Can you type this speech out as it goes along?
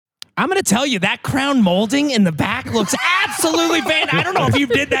I'm going to tell you that crown molding in the back looks absolutely fantastic. I don't know if you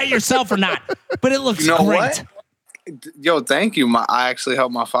did that yourself or not, but it looks great. What? Yo, thank you. I actually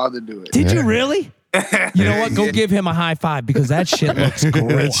helped my father do it. Did you really? You know what? Go give him a high five because that shit looks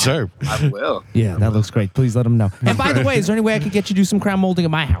great. Sure. I will. Yeah, that looks great. Please let him know. And by the way, is there any way I could get you to do some crown molding at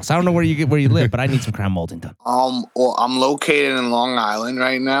my house? I don't know where you live, but I need some crown molding done. Well, I'm located in Long Island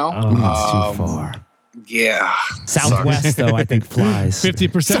right now. Oh, that's too far. Yeah. Southwest, though, I think flies.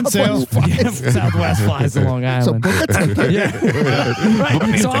 50% sale. Yeah, Southwest flies to Long Island. Right.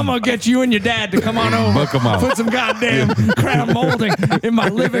 So I'm going to get you and your dad to come on over. Book 'em out. Put some goddamn crown molding in my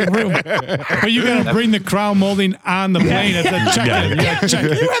living room. But you got to bring the crown molding on the plane at the check-in. You have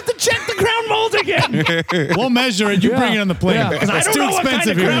to check the crown molding in. We'll measure it. You bring it on the plane. Because I It's don't too know what kind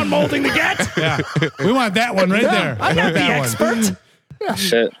expensive of here. crown molding to get. Yeah. We want that one right there. I'm not the expert.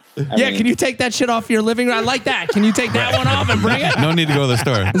 Shit. Yeah, can you take that shit off your living room? I like that. Can you take that one off and bring it? No need to go to the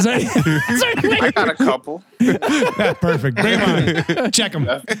store. Is there any way- I got a couple. Perfect. Bring them on. Check them.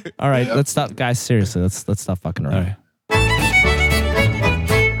 All right, let's stop, guys. Seriously, let's stop fucking around.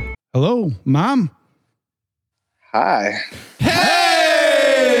 Hello, Mom. Hi.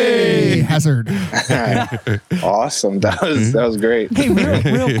 Hey, Hazard. Awesome. That was great. Hey,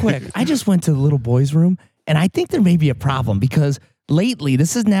 real quick. I just went to the little boy's room, and I think there may be a problem because lately,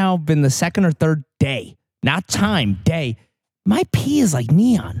 this has now been the second or third day, not time, day. My pee is like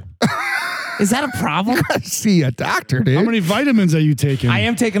neon. Is that a problem? See a doctor, dude. How many vitamins are you taking? I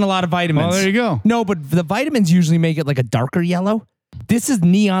am taking a lot of vitamins. Oh, there you go. No, but the vitamins usually make it like a darker yellow. This is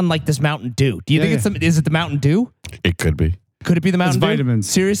neon like this Mountain Dew. Do you think is it the Mountain Dew? It could be. Could it be the Mountain Dew? vitamins.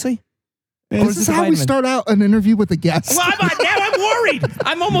 Seriously? This is how we start out an interview with a guest. Well, now I'm worried.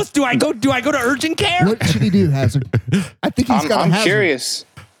 I'm almost. Do I go to urgent care? What should he do, Hazard? I think he's got a I'm hazard. curious.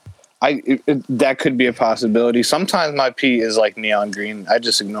 That could be a possibility. Sometimes my pee is like neon green. I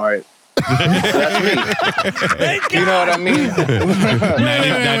just ignore it. That's me. You know what I mean?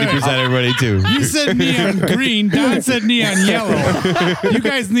 90% everybody too. You said neon green. Don said neon yellow. You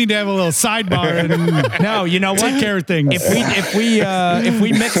guys need to have a little sidebar and No, you know what? take care of things. If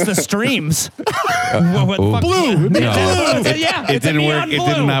we mix the streams, Blue. Yeah, It didn't work. It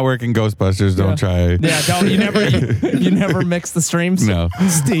did not work in Ghostbusters. Don't try. Yeah, don't you never mix the streams. No.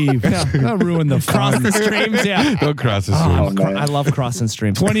 Steve. Don't ruin the Cross fun. the streams. Yeah. Don't cross the Oh, stream. I love crossing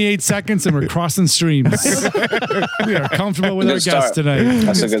streams. 28 seconds and we're crossing streams. We are comfortable with our Good guests start. tonight.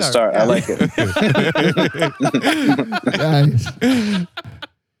 That's a good start. I like it.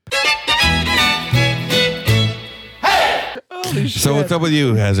 So what's up with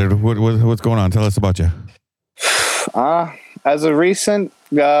you, Hazard? What's going on? Tell us about you. As of recent,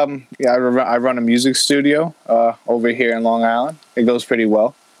 I run a music studio over here in Long Island. It goes pretty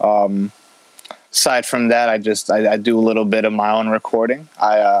well. Aside from that, I do a little bit of my own recording.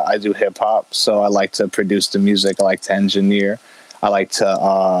 I do hip hop, so I like to produce the music. I like to engineer. I like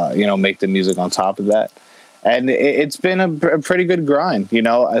to make the music on top of that. And it's been a pretty good grind,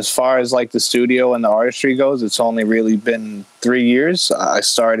 as far as like the studio and the artistry goes. It's only really been 3 years. I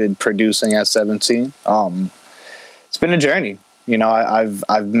started producing at 17. It's been a journey.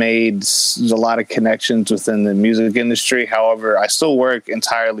 I've made a lot of connections within the music industry. However, I still work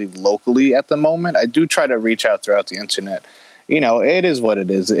entirely locally at the moment. I do try to reach out throughout the internet. It is what it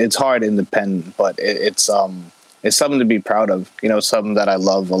is. It's hard independent, but it's something to be proud of. Something that I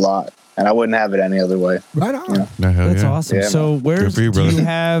love a lot, and I wouldn't have it any other way. Right on. No, That's awesome. Yeah, so Good for you, do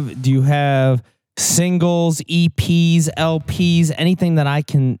brother. you have singles, EPs, LPs, anything that I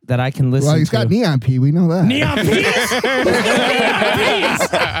can listen to? Well, he's got neon pee. We know that. Neon peas?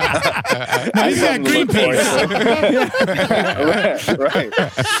 No, he's got green peas. Right.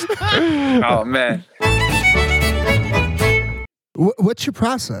 Oh man. What's your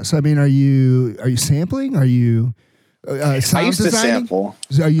process? I mean, are you sampling? Are you sound I used to designing? sample.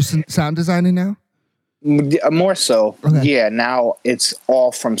 Are you sound designing now? More so. Okay. Yeah, now it's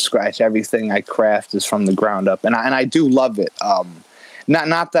all from scratch. Everything I craft is from the ground up. And I do love it.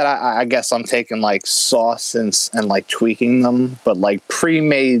 Not that I guess I'm taking like sauce and like tweaking them, but like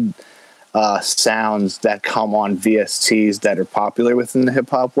pre-made sounds that come on VSTs that are popular within the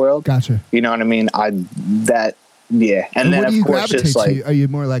hip hop world. Gotcha. You know what I mean? Yeah. And then what do of you course gravitate just like to? Are you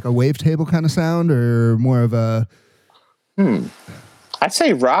more like a wavetable kind of sound or more of a... I'd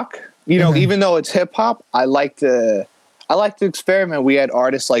say rock. Even though it's hip hop, I like to experiment. We had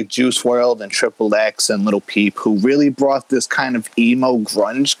artists like Juice WRLD and Triple X and Lil Peep who really brought this kind of emo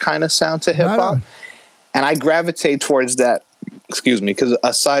grunge kind of sound to hip hop. on. And I gravitate towards that, because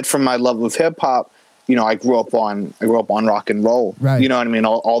aside from my love of hip hop, I grew up on rock and roll. Right. You know what I mean?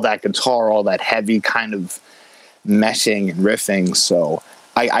 All that guitar, all that heavy kind of meshing and riffing. So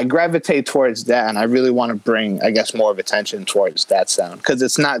I gravitate towards that, and I really want to bring, I guess, more of attention towards that sound because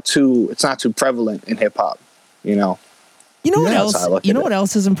it's not too prevalent in hip hop, you know. You know what That's how I else? look You at know it. what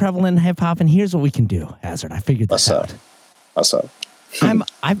else isn't prevalent in hip hop? And here's what we can do, Hazard. I figured this out. What's up? I'm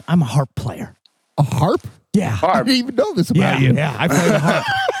a harp player. A harp? Yeah. I Harp. didn't even know this Yeah, about you. yeah. I play the harp.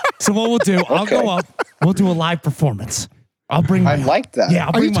 So what we'll do? I'll go up. We'll do a live performance. I'll bring. I my like that. Yeah. I'll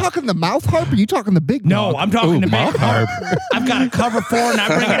Are bring you talking the mouth harp or are you talking the big No, dog? I'm talking the big mouth harp. I've got a cover for it, and I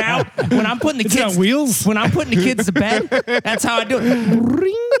bring it out when I'm putting the Is it kids on wheels? When I'm putting the kids to bed, that's how I do it.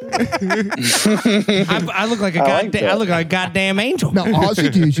 Ring. I look like a like goddamn. I that. look like a goddamn angel. No, all you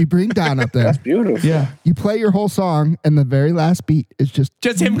do is you bring Don up there. Beautiful. Yeah. You play your whole song, and the very last beat is just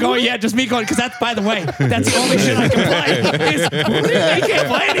Just him going, yeah, just me going, because that's, by the way, that's the only shit I can play. Is, I can't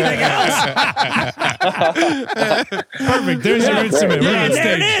play anything else. Perfect. There's your instrument. We're Yeah, on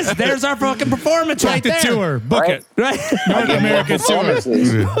there it stage. is. There's our fucking performance right The there. tour. Book Right. it. Right? North America tour.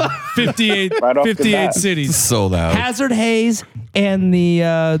 Performances. 58, Right off the 58 bat. cities. Sold out. Hazard Hayes and the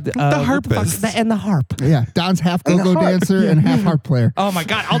harpist. and the harp. yeah. Don's half And the go-go harp. dancer and half harp player. Oh my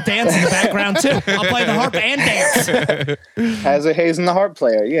God, I'll dance in the background too. I'll play the harp and dance. Has a Hayes and the harp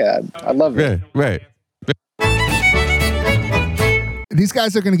player. Yeah, I love it. Right. These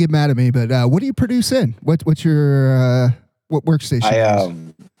guys are going to get mad at me, but what do you produce in? What's your what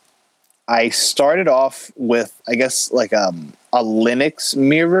workstation? I started off with, I guess, like a Linux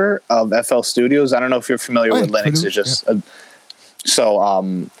mirror of FL Studios. I don't know if you're familiar Oh, with yeah, Linux. It's just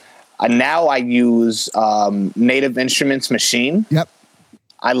now I use Native Instruments Machine. Yep.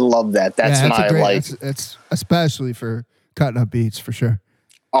 I love that. That's my like. It's especially for cutting up beats for sure.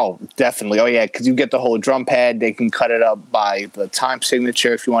 Oh, definitely. Oh, yeah, because you get the whole drum pad. They can cut it up by the time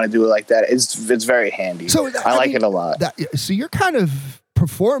signature if you want to do it like that. It's very handy. So I like it a lot. So you're kind of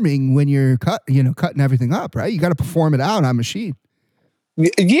performing when you're cutting everything up, right? You got to perform it out on machine.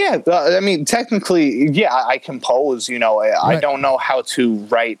 Yeah, I mean, technically, yeah, I compose. You know, I Right. don't know how to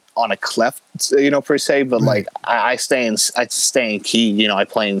write on a clef, per se, but like I stay in key. You know, I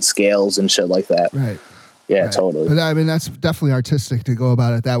play in scales and shit like that. Right. Yeah, Right. totally. But I mean, that's definitely artistic to go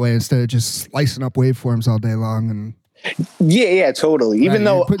about it that way instead of just slicing up waveforms all day long. And Yeah, totally. Even right,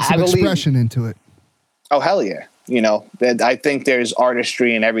 though you're putting I some believe, expression into it. oh hell yeah, you know, that I think there's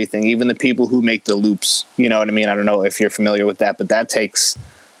artistry in everything. Even the people who make the loops. You know what I mean? I don't know if you're familiar with that, but that takes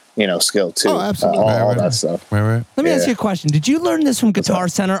skill too. Oh, absolutely. All that stuff. Right. Let me ask Yeah. you a question. Did you learn this from Guitar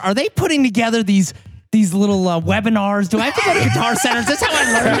Center? Are they putting together these little webinars? Do I have to go to Guitar Center? Is this how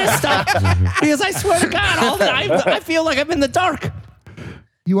I learn this stuff? Because I swear to God, I feel like I'm in the dark.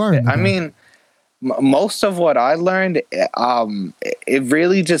 You are. In the I mean, most of what I learned, it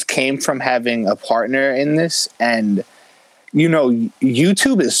really just came from having a partner in this, and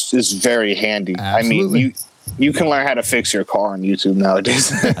YouTube is very handy. Absolutely. I mean, you can learn how to fix your car on YouTube nowadays.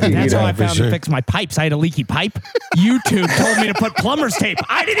 That's how I for found sure. to fix my pipes. I had a leaky pipe. YouTube told me to put plumber's tape.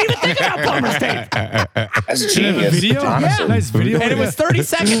 I didn't even think about plumber's tape. That's genius. Video? honestly. Nice video. And it was 30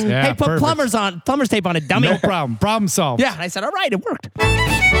 seconds. Yeah, Hey, put perfect. plumber's tape on it, dummy. No problem. Problem solved. Yeah, and I said, all right, it worked.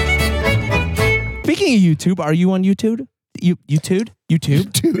 Speaking of YouTube, are you on YouTube? YouTube? Yeah,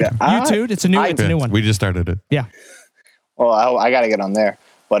 YouTube? It's a new one. We just started it. Yeah. Well, I got to get on there.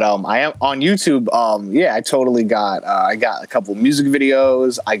 But I am on YouTube. Yeah, I totally got. I got a couple music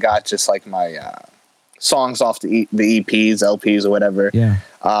videos. I got just like my songs off the EPs, LPs, or whatever. Yeah.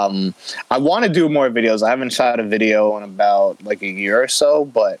 I want to do more videos. I haven't shot a video in about like a year or so,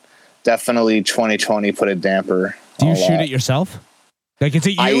 but definitely 2020 put a damper. Do you on shoot that. it yourself? Like, is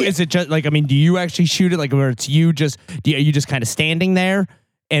it you? Is it just like, I mean, do you actually shoot it like where it's you just, are you just kind of standing there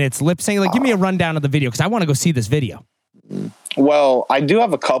and it's lip syncing? Like, give me a rundown of the video because I want to go see this video. Well, I do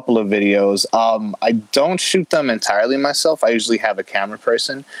have a couple of videos. I don't shoot them entirely myself. I usually have a camera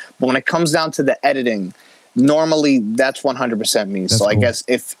person. But when it comes down to the editing, normally that's 100% me. That's so I cool. guess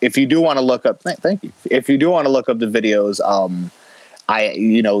if you do want to look up, thank you. If you do want to look up the videos,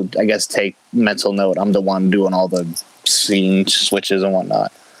 I guess take mental note. I'm the one doing all the scene switches and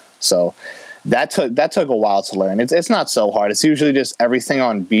whatnot. So that took a while to learn. It's not so hard. It's usually just everything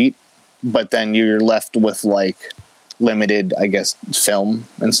on beat, but then you're left with like limited, I guess, film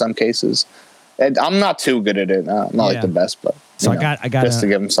in some cases. And I'm not too good at it. I'm not like the best, but So you know, I got just to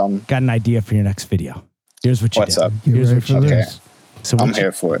give them some. got an idea for your next video. Here's what you What's do. up? Get Here's ready what you for do. this. So I'm what you-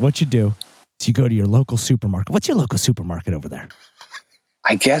 here for it. What you do is you go to your local supermarket. What's your local supermarket over there?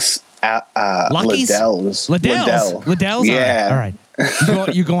 I guess Lucky's? Liddell's. Liddell's? Yeah. All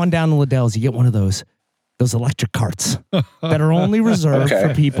right. You go on down to Liddell's. You get one of those electric carts that are only reserved Okay.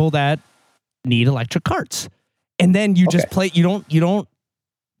 for people that need electric carts. And then you just Okay. play. You don't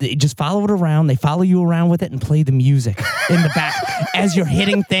they just follow it around. They follow you around with it and play the music in the back as you're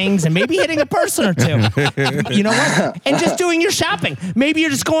hitting things and maybe hitting a person or two. You know what? And just doing your shopping. Maybe you're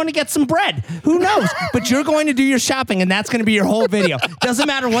just going to get some bread. Who knows? But you're going to do your shopping, and that's going to be your whole video. Doesn't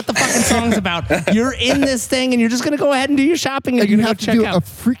matter what the fucking song's about. You're in this thing, and you're just going to go ahead and do your shopping, and you you're have going to to check do out.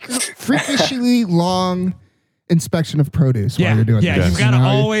 a freakishly long inspection of produce while you're doing yeah, this. you've got to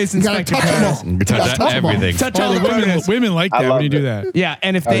always inspect your produce. You touch everything. Touch all the produce. Women like that when you do that. Yeah,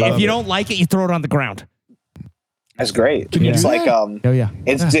 and if you don't like it, you throw it on the ground. That's great. you It's do like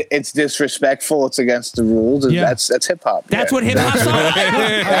it's disrespectful. It's against the rules. And Yeah. that's hip hop. That's what hip hop's all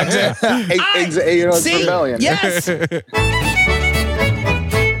about. It's rebellion. Yes.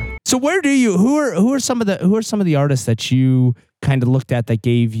 So who are some of the artists that you kind of looked at that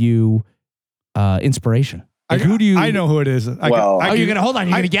gave you inspiration? Like, who do you? I know who it is. You're gonna hold on.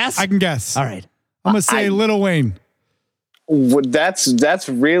 You're gonna guess. I can guess. All right. I'm gonna say Lil Wayne. That's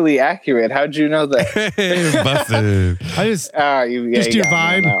really accurate. How'd you know that? Busted. I just You just your got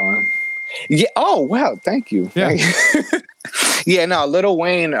me on that vibe. one. Yeah. Oh wow. Thank you. Yeah. Yeah. No, Lil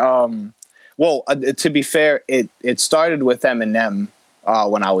Wayne. To be fair, it started with Eminem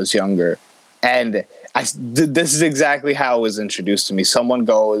when I was younger, and this is exactly how it was introduced to me. Someone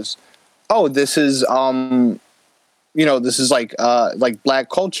goes, "Oh, this is this is like black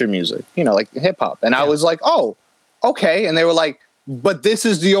culture music, like hip hop," and I was like, "Oh, okay," and they were like, "But this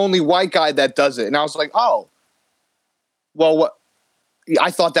is the only white guy that does it," and I was like, "Oh, well, what?"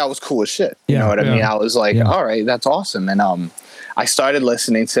 I thought that was cool as shit. You know what I mean? I was like, all right, that's awesome. And I started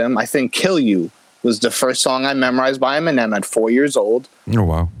listening to him. I think Kill You was the first song I memorized by Eminem at 4 years old. Oh,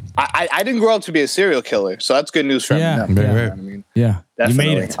 wow. I didn't grow up to be a serial killer, so that's good news for Eminem. Yeah. You know what I mean? Yeah. Definitely.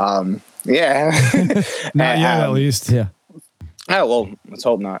 You made it. Yeah. Not yet, at least. Yeah. Oh, well, let's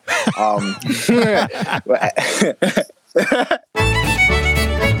hope not.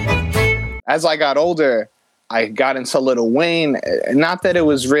 As I got older, I got into Lil Wayne. Not that it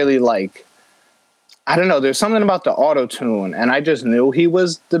was really like, I don't know, there's something about the auto-tune, and I just knew he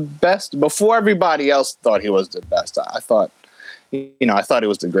was the best before everybody else thought he was the best. I thought he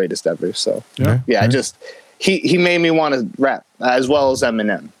was the greatest ever. So yeah. He made me want to rap as well as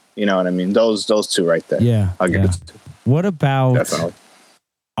Eminem. You know what I mean? Those two right there. Yeah. I'll give it to. What about Definitely.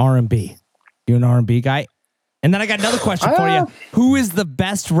 R&B? You an R&B guy? And then I got another question for you. Who is the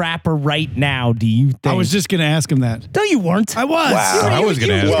best rapper right now, do you think? I was just gonna ask him that. No, you weren't. I was. Wow. I was going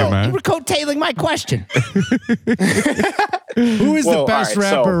to ask him, You man. were coattailing my question. Who is the best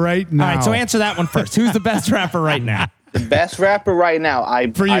rapper right now? All right, so answer that one first. Who's the best rapper right now? Best rapper right now, I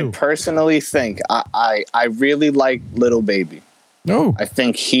personally think I really like Lil Baby. No. I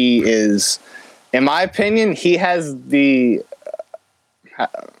think he is, in my opinion, he has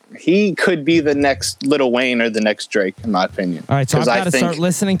he could be the next Lil Wayne or the next Drake, in my opinion. All right, so I've got to start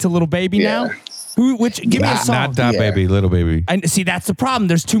listening to Lil Baby now. Give me a song. Not that baby, Little Baby. And see, that's the problem.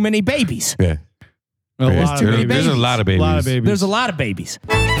 There's too many babies. Yeah. There's a lot of babies. There's a lot of babies.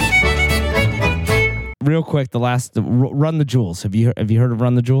 Real quick, Run the Jewels. Have you heard of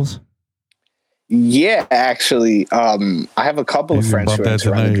Run the Jewels? Yeah, actually, I have a couple of friends who are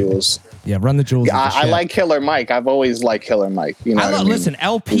into Run the Jewels. Yeah, Run the Jewels. I like Killer Mike. I've always liked Killer Mike. You know, listen,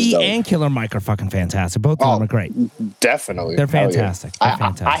 LP and Killer Mike are fucking fantastic. Both of them are great. Definitely, they're fantastic.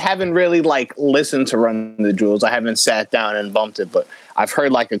 Yeah. I haven't really listened to Run the Jewels. I haven't sat down and bumped it, but I've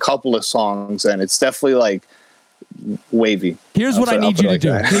heard a couple of songs, and it's definitely wavy. Here's what I need you to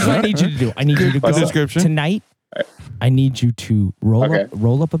do. Here's what I need you to do. I need you to go tonight. I need you to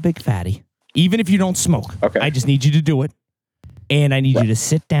roll up a big fatty, even if you don't smoke. Okay. I just need you to do it. And I need you to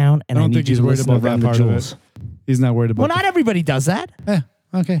sit down and I need you to listen to Run the Jewels. He's not worried about Well, not everybody does that.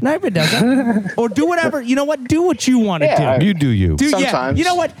 Okay. Not everybody does that. Or do whatever. You know what? Do what you want to do. You do you. Sometimes. You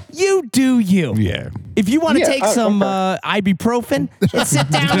know what? You do you. Yeah. If you want to take some ibuprofen and sit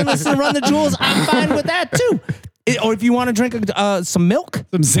down and listen to Run the Jewels, I'm fine with that too. Or if you want to drink some milk.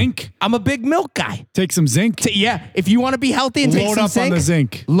 Some zinc. I'm a big milk guy. Take some zinc. If you want to be healthy and take some zinc. Load up on the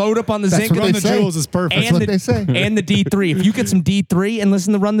zinc. Load up on the zinc. Run the Jewels is perfect. That's what they say. And the D3. If you get some D3 and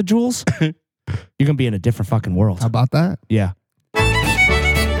listen to Run the Jewels, you're going to be in a different fucking world. How about that? Yeah.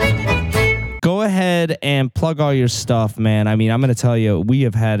 Go ahead and plug all your stuff, man. I mean, I'm going to tell you, we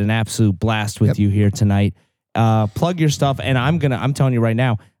have had an absolute blast with you here tonight. Plug your stuff, and I'm telling you right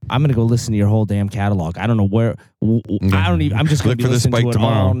now, I'm gonna go listen to your whole damn catalog. I don't know where. I'm just gonna be listening to it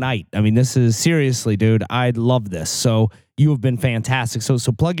all night. I mean, this is seriously, dude. I love this. So you have been fantastic. So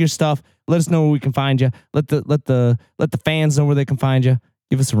plug your stuff. Let us know where we can find you. Let the fans know where they can find you.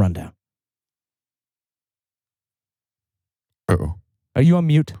 Give us a rundown. Uh-oh. Are you on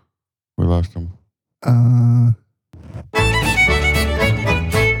mute? We lost him.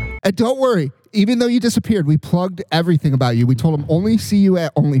 And don't worry. Even though you disappeared, we plugged everything about you. We told them only see you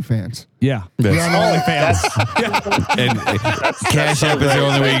at OnlyFans. Yeah. That's- You're on OnlyFans. And Cash App is the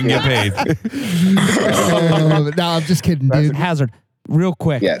only way you can get paid. No, I'm just kidding, dude. Hazard, real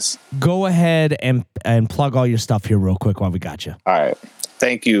quick. Yes. Go ahead and plug all your stuff here real quick while we got you. All right.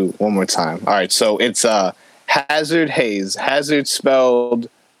 Thank you one more time. All right. So it's Hazard Hayes. Hazard spelled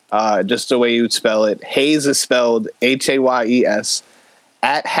just the way you would spell it. Hayes is spelled Hayes.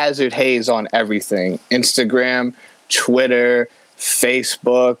 At Hazard Hayes on everything. Instagram, Twitter,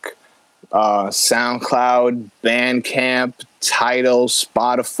 Facebook, SoundCloud, Bandcamp, Tidal,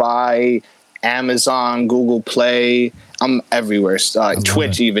 Spotify, Amazon, Google Play. I'm everywhere.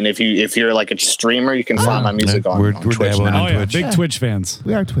 Twitch, even if you're like a streamer, you can find my music on We're Twitch dabbling now. Oh, yeah. Twitch. Big Twitch fans.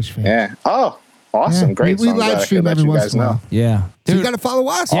 We are Twitch fans. Yeah. Oh, awesome. Yeah. Great. We So I'm glad live I stream could let every you once guys in a know. while. Yeah. So you got to follow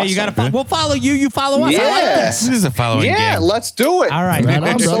us. Yeah, you got to we'll follow you. You follow us. I like Yeah. this. This is a following Yeah, game. let's do it. All right. Right on,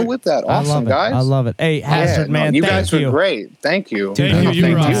 I'm so brother. with that. I Awesome, love it. guys. I love it. Hey, Hazard, Yeah, man. you thank guys you. were great. Thank you. Thank you.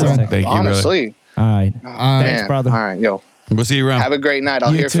 You were awesome. Thank you, brother. Honestly. All right. Oh, Thanks, man. brother. All right, yo. We'll see you around. Have a great night.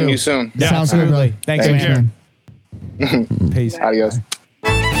 I'll You hear from too. you soon. Yeah, Sounds good, brother. Thanks, Take man. Peace. Adios.